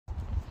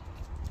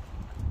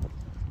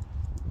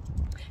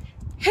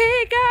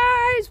Hey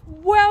guys,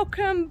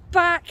 welcome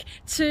back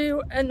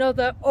to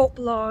another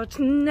upload.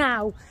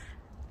 Now,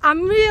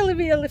 I'm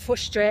really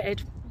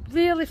frustrated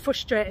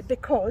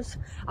because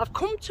I've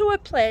come to a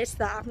place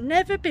that I've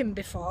never been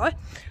before.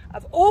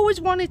 I've always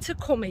wanted to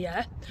come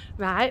here,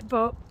 right?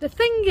 But the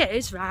thing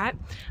is, right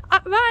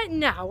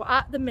now,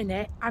 at the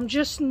minute, I'm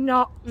just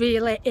not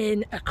really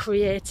in a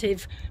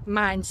creative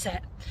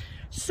mindset.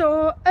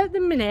 So at the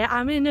minute,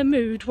 I'm in a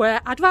mood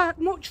where I'd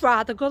much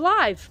rather go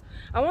live.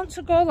 I want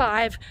to go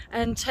live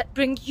and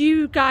bring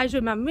you guys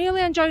with me. I'm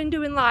really enjoying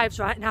doing lives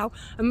right now.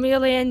 I'm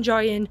really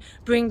enjoying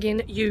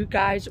bringing you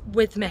guys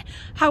with me.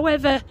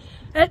 However,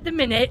 at the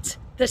minute,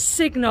 the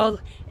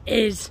signal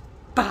is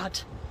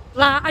bad.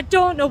 Like, I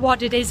don't know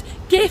what it is.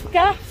 Gift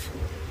Gaff.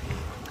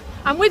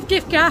 I'm with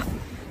Gift Gaff.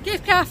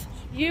 Gift Gaff,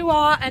 you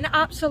are an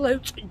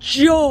absolute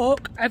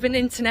joke of an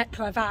internet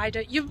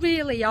provider. You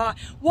really are.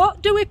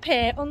 What do we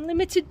pay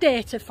unlimited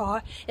data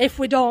for if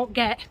we don't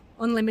get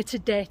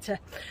unlimited data?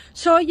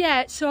 So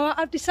yeah, so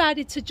I've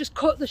decided to just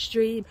cut the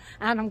stream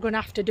and I'm going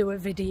to have to do a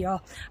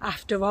video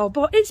after all.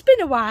 But it's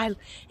been a while.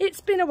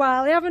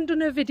 I haven't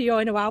done a video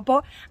in a while,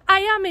 but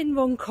I am in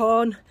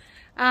Runcorn,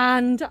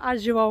 and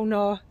as you all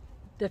know,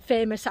 the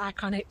famous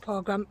iconic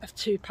programme of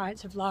 2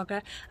 pints of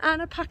lager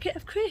and a packet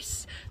of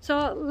crisps.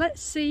 So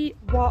let's see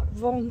what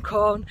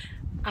Runcorn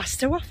has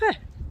to offer.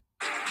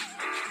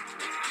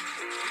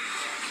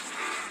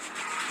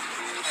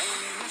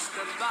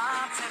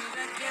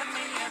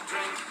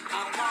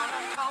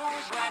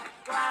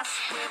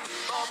 With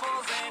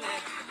bubbles in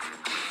it,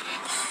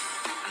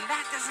 and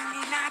that doesn't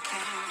mean I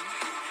can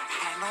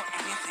handle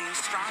anything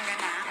stronger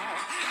now.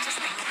 Just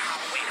think how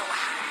we do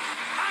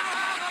I'll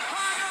have a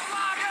pack of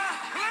lager,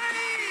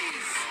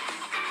 please,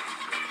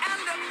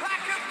 and a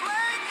pack of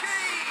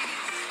blankies.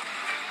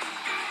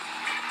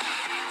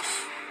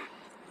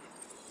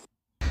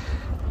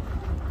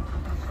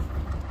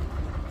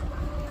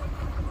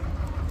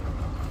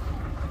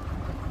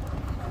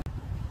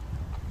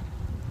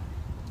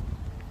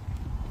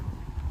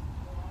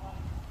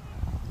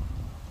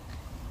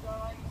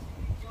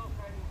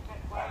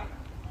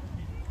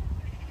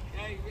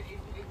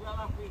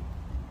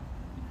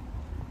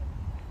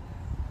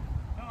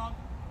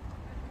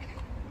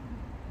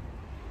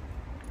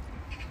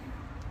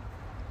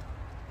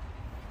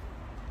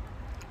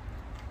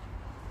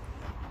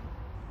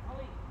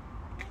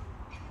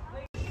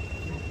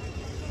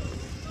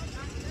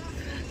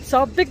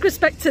 So big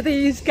respect to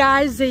these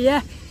guys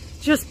here.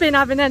 Just been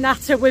having a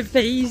natter with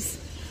these.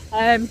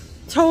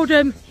 Told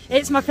them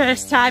it's my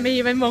first time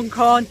here in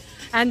Runcorn,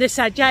 and they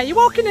said, yeah, you're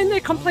walking in there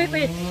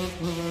completely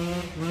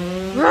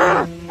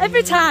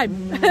every time.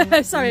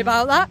 Sorry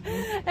about that.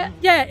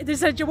 Yeah, they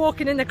said you're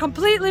walking in the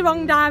completely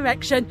wrong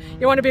direction.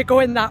 You want to be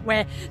going that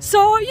way.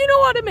 So you know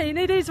what I mean.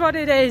 It is what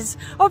it is.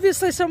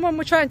 Obviously, someone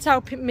were trying to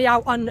help me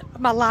out on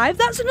my live.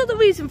 That's another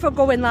reason for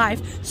going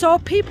live, so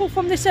people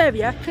from this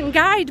area can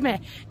guide me.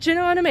 Do you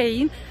know what I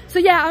mean? So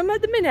yeah, I'm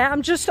at the minute,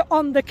 I'm just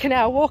on the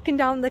canal, walking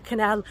down the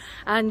canal,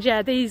 and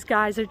yeah, these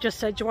guys have just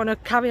said you want to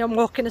carry on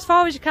walking as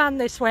far as you can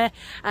this way,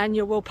 and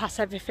you will pass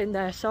everything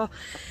there. So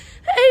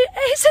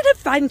it's an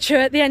adventure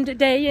at the end of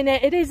the day,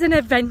 innit? It is an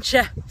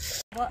adventure.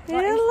 You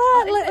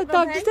like little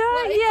dogs,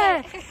 don't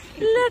you?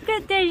 Look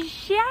at the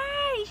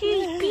shine.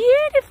 She's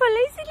beautiful,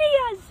 isn't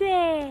he,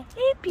 Ozzy?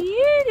 He's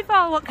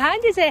beautiful. What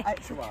kind is it?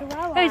 It's a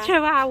chihuahua. A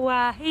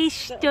chihuahua. He's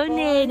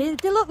stunning.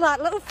 They look like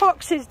little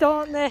foxes,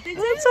 don't they? They're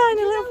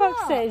tiny little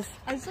foxes.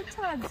 And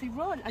sometimes they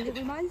run, and it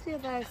reminds me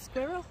of a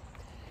squirrel.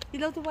 You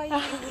know the way he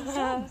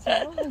runs.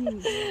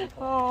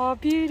 Oh,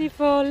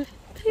 beautiful.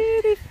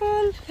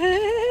 Beautiful.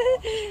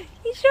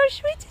 He's so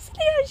sweet, isn't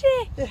he,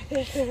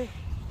 Ozzy?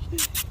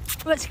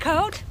 What's it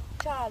called?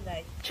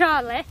 Charlie.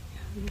 Charlie.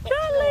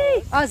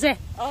 Charlie. Ozzy.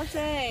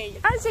 Ozzy.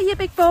 Ozzy, you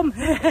big bum.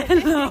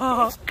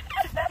 Look.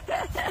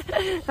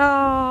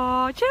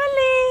 Oh,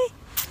 Charlie.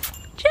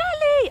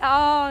 Charlie.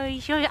 Oh,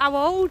 he's how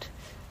old?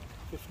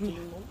 15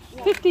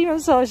 months. 15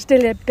 months old.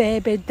 Still a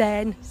baby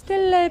then.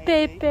 Still a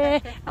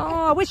baby.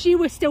 Oh, I wish you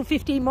were still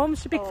 15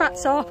 months. A big fat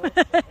soul.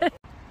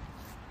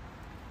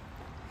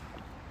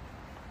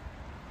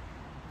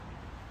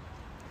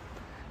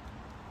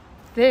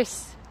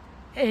 This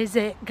is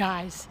it,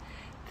 guys.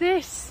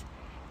 This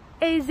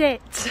is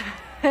it.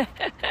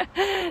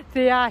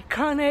 The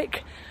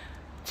iconic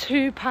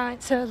 2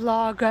 pints of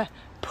lager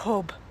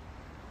pub.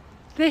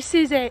 This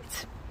is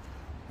it.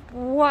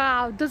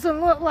 Wow,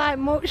 doesn't look like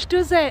much,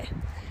 does it?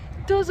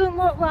 Doesn't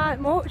look like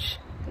much.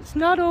 It's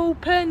not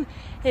open,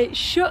 it's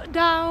shut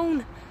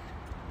down.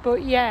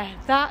 But yeah,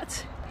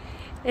 that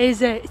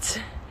is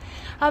it.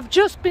 I've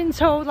just been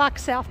told, like I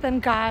said, off them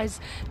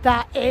guys,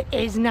 that it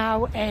is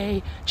now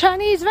a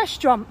Chinese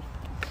restaurant.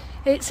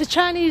 It's a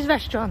Chinese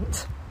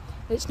restaurant.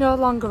 It's no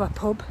longer a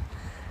pub.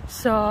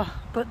 So,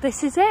 but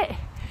this is it.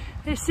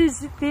 This is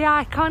the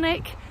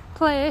iconic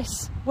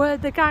place where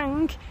the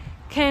gang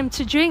came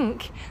to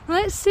drink.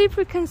 Let's see if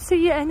we can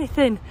see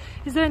anything.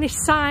 Is there any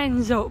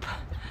signs up?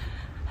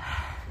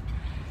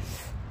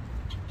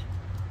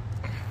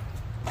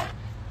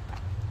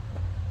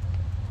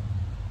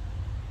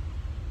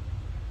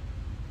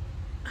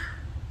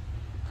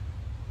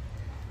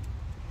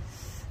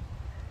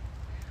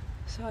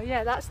 So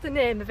yeah, that's the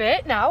name of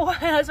it now.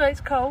 That's what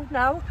it's called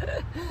now.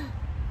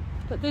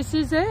 But this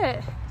is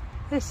it.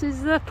 This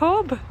is the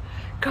pub.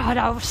 God,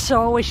 I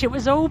so wish it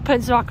was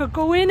open so I could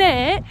go in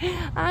it.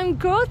 I'm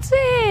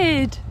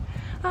gutted.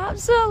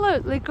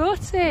 Absolutely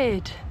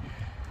gutted.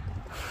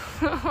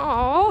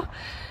 Oh.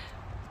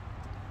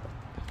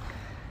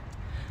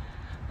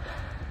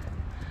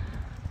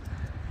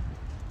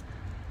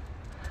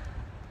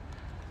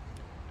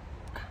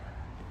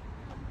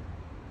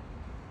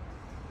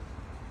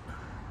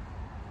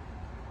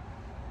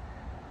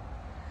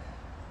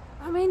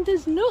 I mean,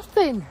 there's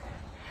nothing.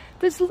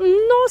 There's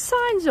no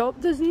signs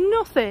up. There's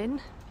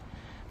nothing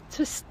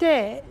to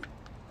state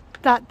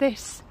that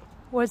this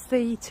was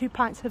the Two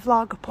Pints of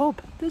Lager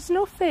pub. There's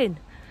nothing.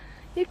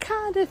 You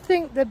kind of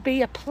think there'd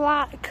be a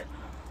plaque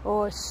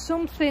or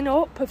something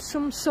up of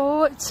some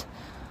sort,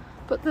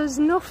 but there's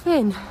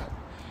nothing.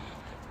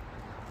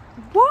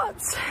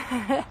 What?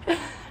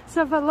 Let's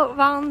have a look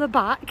round the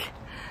back.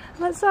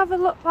 Let's have a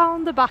look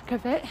round the back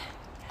of it.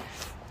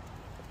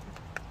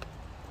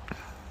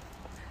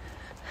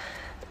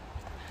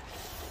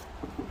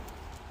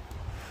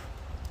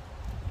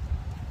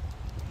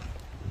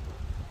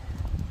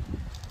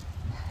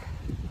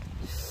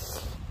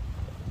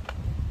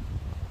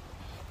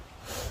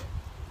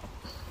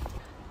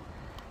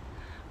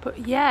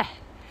 But yeah,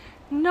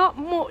 not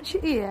much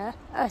here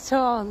at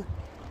all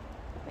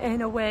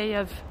in a way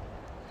of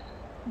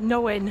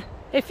knowing.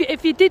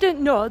 If you didn't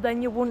know,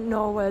 then you wouldn't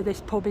know where this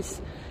pub is.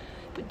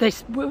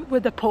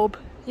 With the pub,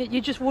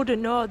 you just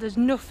wouldn't know. There's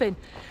nothing.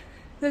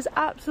 There's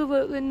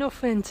absolutely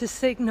nothing to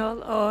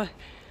signal or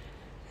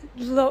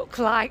look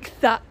like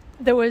that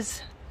there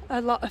was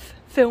a lot of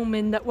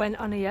filming that went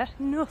on here.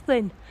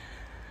 Nothing.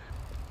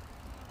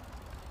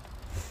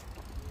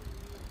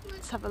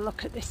 Let's have a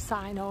look at this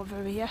sign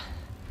over here.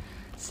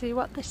 See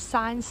what this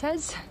sign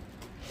says.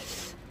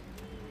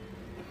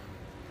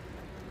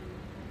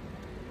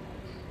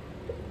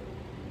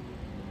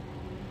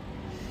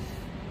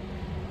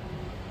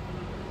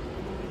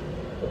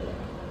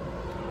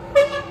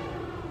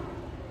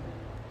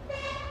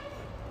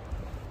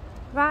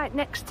 Right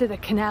next to the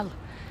canal.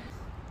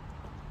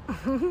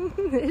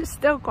 It's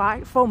still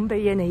quite fun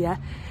being here.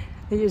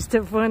 You used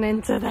to run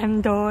into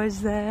them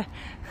doors there.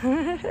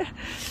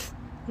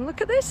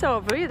 Look at this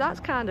over here, that's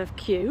kind of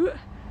cute.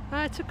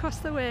 Right across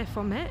the way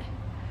from it.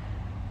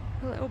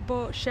 A little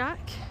boat shack.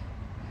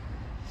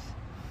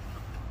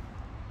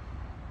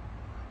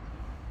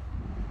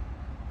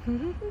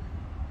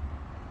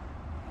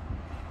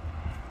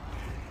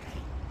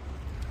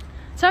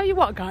 Tell you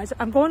what guys,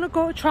 I'm going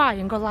to try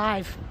and go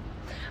live.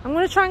 I'm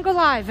going to try and go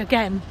live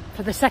again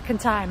for the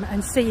second time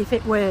and see if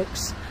it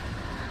works.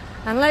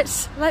 And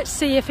let's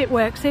see if it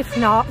works. If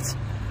not,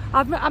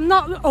 I'm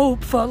not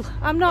hopeful.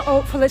 I'm not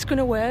hopeful it's going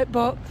to work,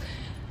 but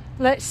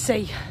let's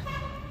see.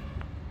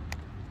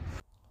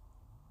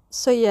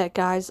 So yeah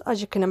guys,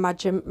 as you can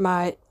imagine,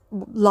 my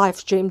live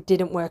stream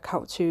didn't work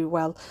out too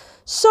well.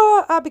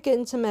 So I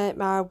began to make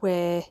my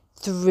way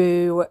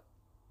through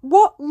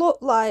what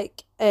looked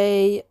like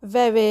a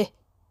very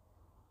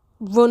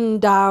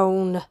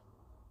rundown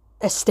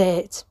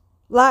estate.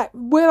 Like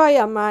where I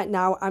am right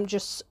now, I'm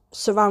just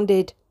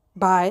surrounded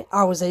by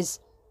houses,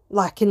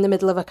 like in the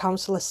middle of a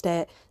council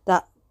estate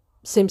that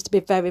seems to be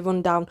very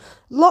rundown.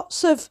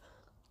 Lots of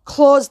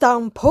closed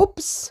down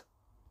pubs.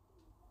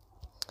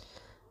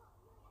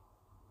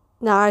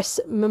 Nice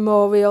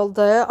memorial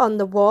there on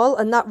the wall,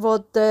 and that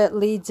road there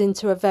leads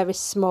into a very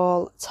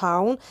small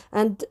town,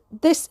 and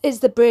this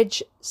is the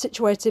bridge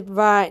situated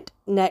right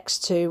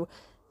next to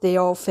the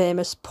old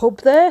famous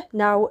pub there,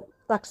 now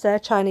like I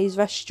said, Chinese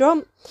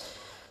restaurant.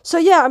 So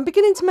yeah, I'm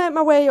beginning to make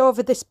my way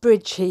over this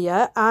bridge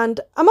here, and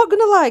I'm not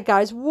gonna lie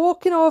guys,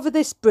 walking over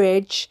this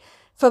bridge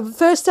for the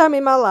first time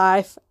in my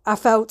life, I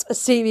felt a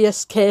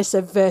serious case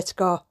of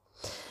vertigo.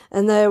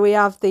 And there we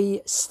have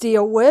the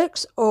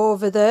steelworks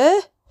over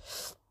there.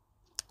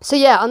 So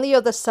yeah, on the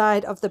other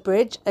side of the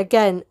bridge,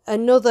 again,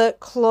 another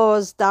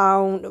closed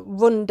down,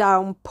 run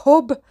down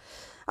pub.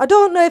 I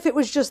don't know if it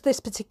was just this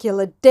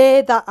particular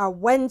day that I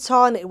went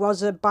on, it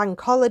was a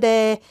bank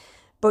holiday,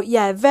 but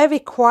yeah, very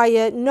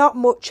quiet, not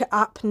much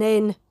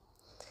happening.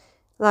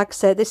 Like I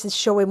said, this is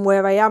showing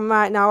where I am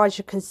right now, as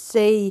you can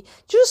see.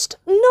 Just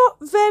not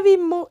very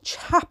much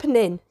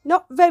happening,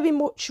 not very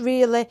much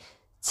really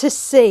to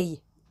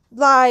see.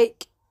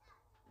 Like,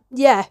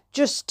 yeah,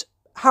 just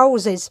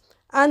houses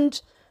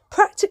and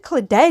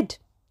practically dead.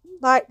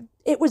 Like,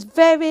 it was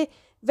very,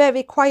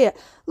 very quiet.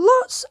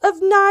 Lots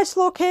of nice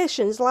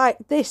locations like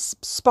this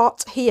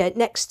spot here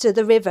next to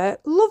the river.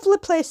 Lovely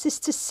places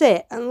to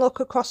sit and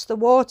look across the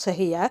water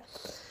here.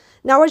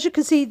 Now, as you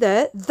can see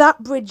there,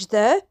 that bridge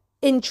there,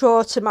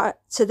 intro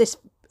to this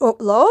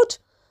upload,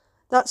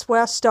 that's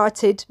where I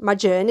started my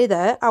journey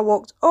there. I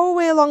walked all the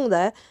way along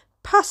there,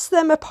 past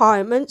them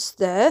apartments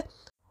there,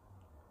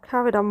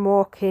 carried on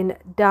walking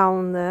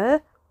down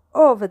there,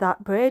 over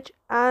that bridge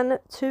and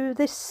to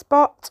this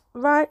spot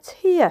right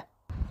here.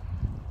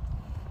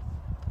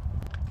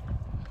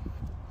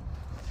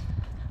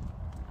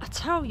 I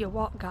tell you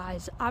what,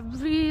 guys, I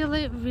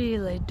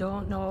really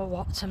don't know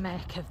what to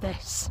make of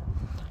this.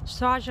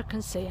 So as you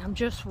can see, I'm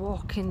just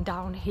walking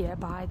down here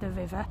by the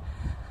river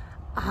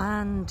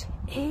and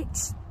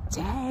it's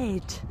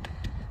dead.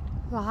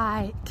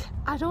 Like,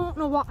 I don't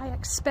know what I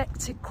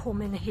expected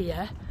coming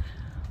here,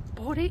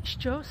 but it's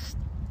just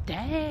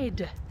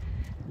dead.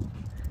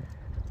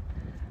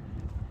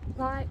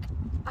 Like,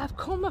 I've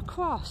come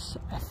across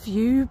a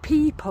few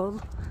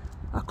people,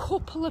 a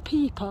couple of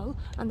people,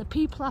 and the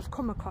people I've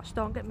come across,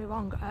 don't get me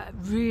wrong, are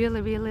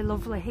really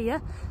lovely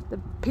here. The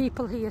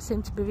people here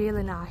seem to be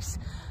really nice,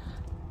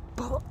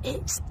 but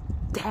it's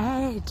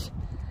dead.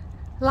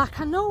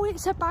 Like, I know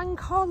it's a bank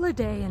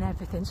holiday and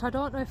everything, so I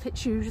don't know if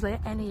it's usually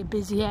any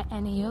busier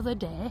any other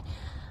day,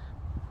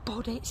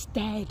 but it's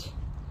dead.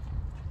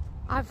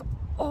 I've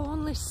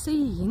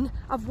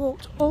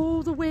walked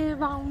all the way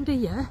around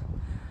here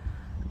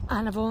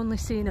and I've only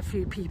seen a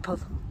few people.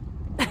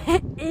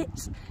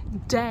 It's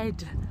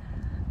dead.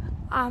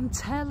 I'm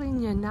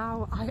telling you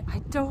now,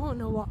 I don't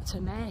know what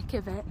to make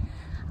of it.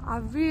 I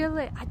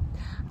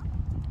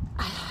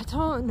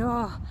don't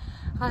know.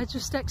 I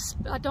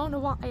don't know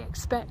what I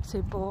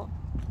expected, but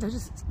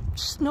there's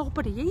just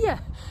nobody here.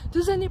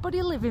 Does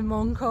anybody live in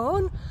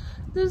Runcorn?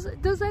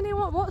 Does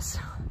anyone? I'm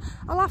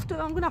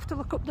gonna have to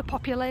look up the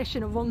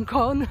population of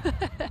Runcorn.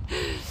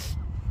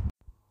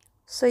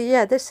 So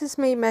yeah, this is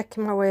me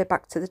making my way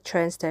back to the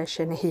train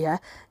station here.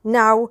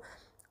 Now,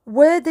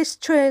 where this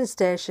train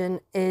station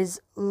is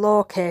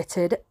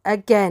located,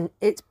 again,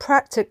 it's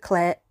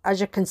practically,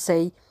 as you can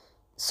see,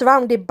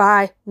 surrounded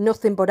by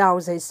nothing but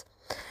houses.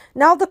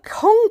 Now, the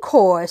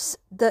concourse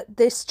that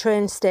this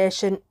train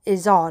station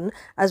is on,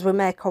 as we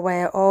make our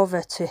way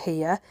over to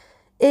here,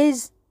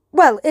 is,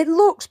 well, it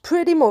looks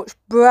pretty much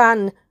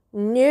brand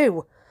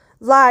new.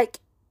 Like,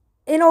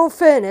 in all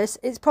fairness,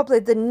 it's probably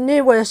the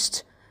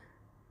newest,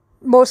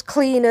 most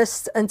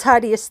cleanest and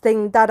tidiest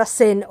thing that I've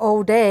seen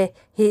all day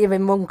here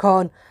in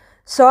Runcorn.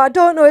 So I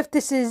don't know if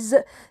this is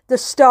the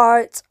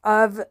start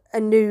of a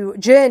new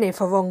journey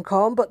for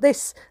Runcorn, but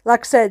this,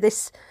 like I said,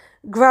 this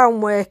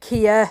groundwork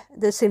here,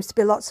 there seems to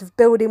be lots of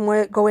building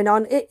work going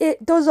on.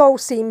 It does all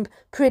seem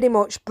pretty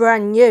much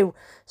brand new.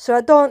 So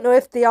I don't know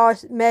if they are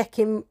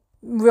making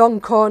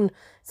Runcorn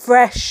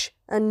fresh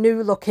and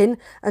new looking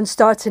and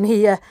starting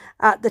here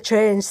at the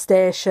train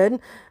station.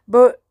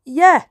 But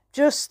yeah,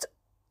 just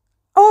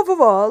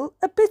overall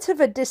a bit of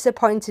a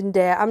disappointing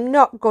day, I'm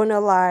not gonna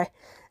lie.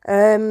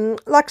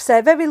 Like I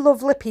said, very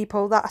lovely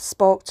people that I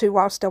spoke to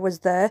whilst I was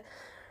there,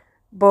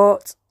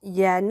 but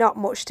yeah, not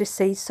much to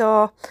see.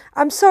 So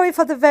I'm sorry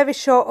for the very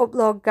short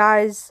upload,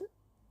 guys,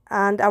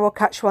 and I will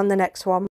catch you on the next one.